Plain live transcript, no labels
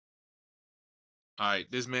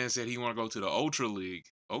Alright, this man said he wanna go to the Ultra League.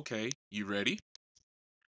 Okay, you ready?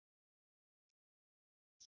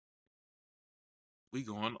 We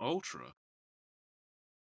going Ultra.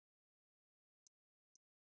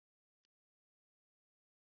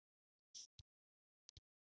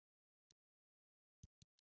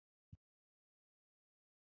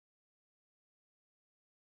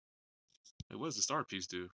 Hey, what does the star piece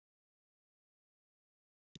do?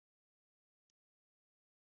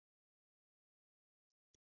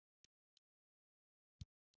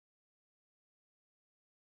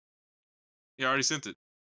 Yeah, I already sent it. It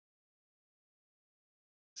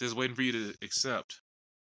says waiting for you to accept.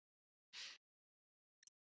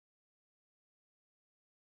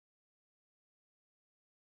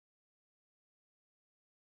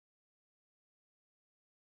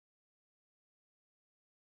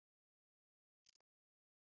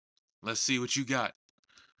 Let's see what you got.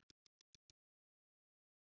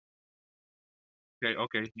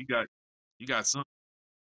 Okay, you got some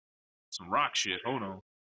rock shit. Hold on.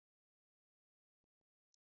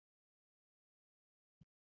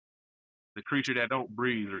 The creature that don't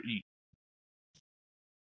breathe or eat.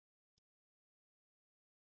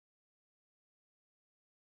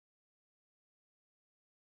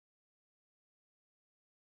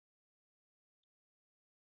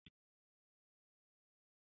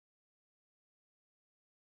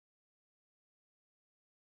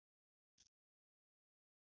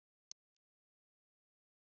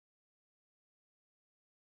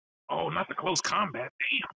 Oh, not the close combat.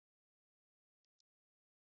 Damn.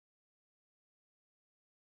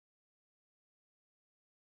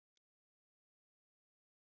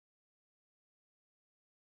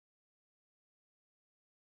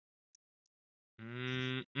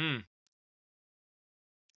 Mm-mm.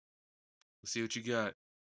 Let's see what you got.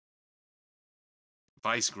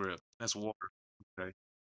 Vice grip. That's water. Okay.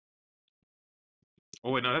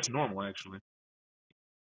 Oh wait, no, that's normal actually.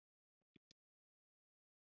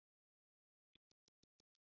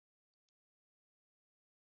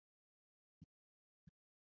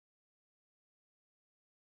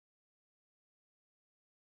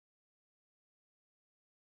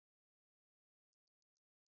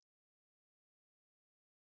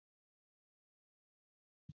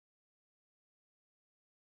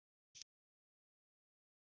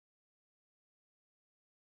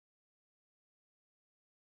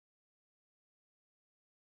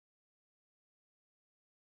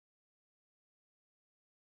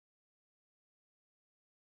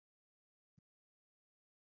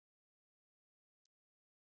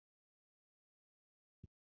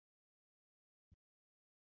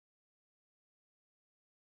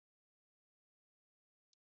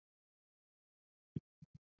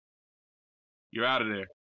 You're out of there.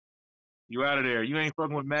 You out of there. You ain't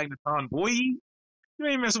fucking with Magneton, boy. You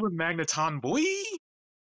ain't messing with Magneton, boy.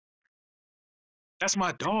 That's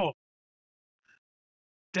my dog.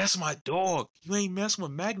 That's my dog. You ain't messing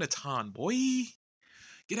with Magneton, boy.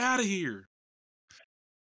 Get out of here.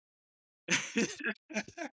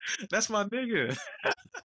 That's my nigga.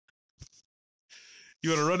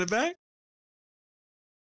 You want to run it back?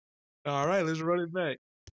 All right, let's run it back.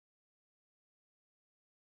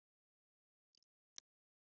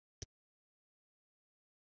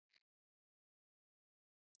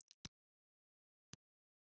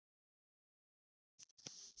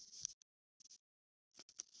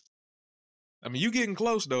 I mean, you getting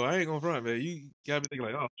close though. I ain't gonna front, man. You gotta be thinking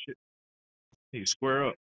like, oh shit, you square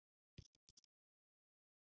up.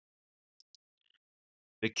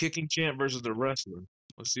 The kicking champ versus the wrestler.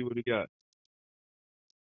 Let's see what he got.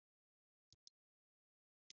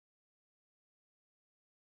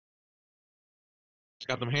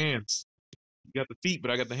 Got them hands. You got the feet,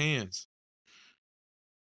 but I got the hands.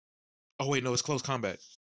 Oh wait, no, it's close combat.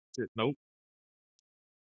 Shit, nope.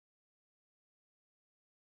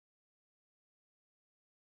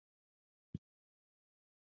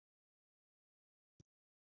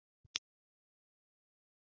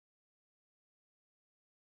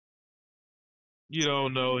 You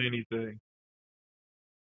don't know anything.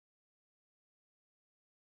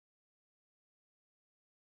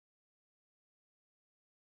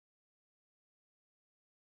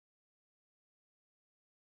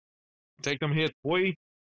 Take them hits, boy.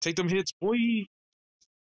 Take them hits, boy.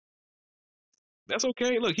 That's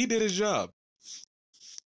okay. Look, he did his job.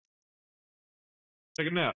 Take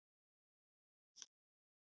a nap.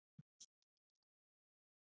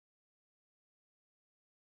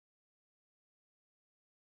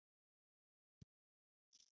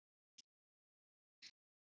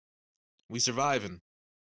 We surviving.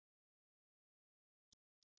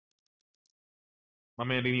 My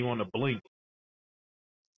man didn't even want to blink.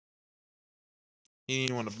 He didn't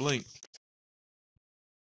even want to blink.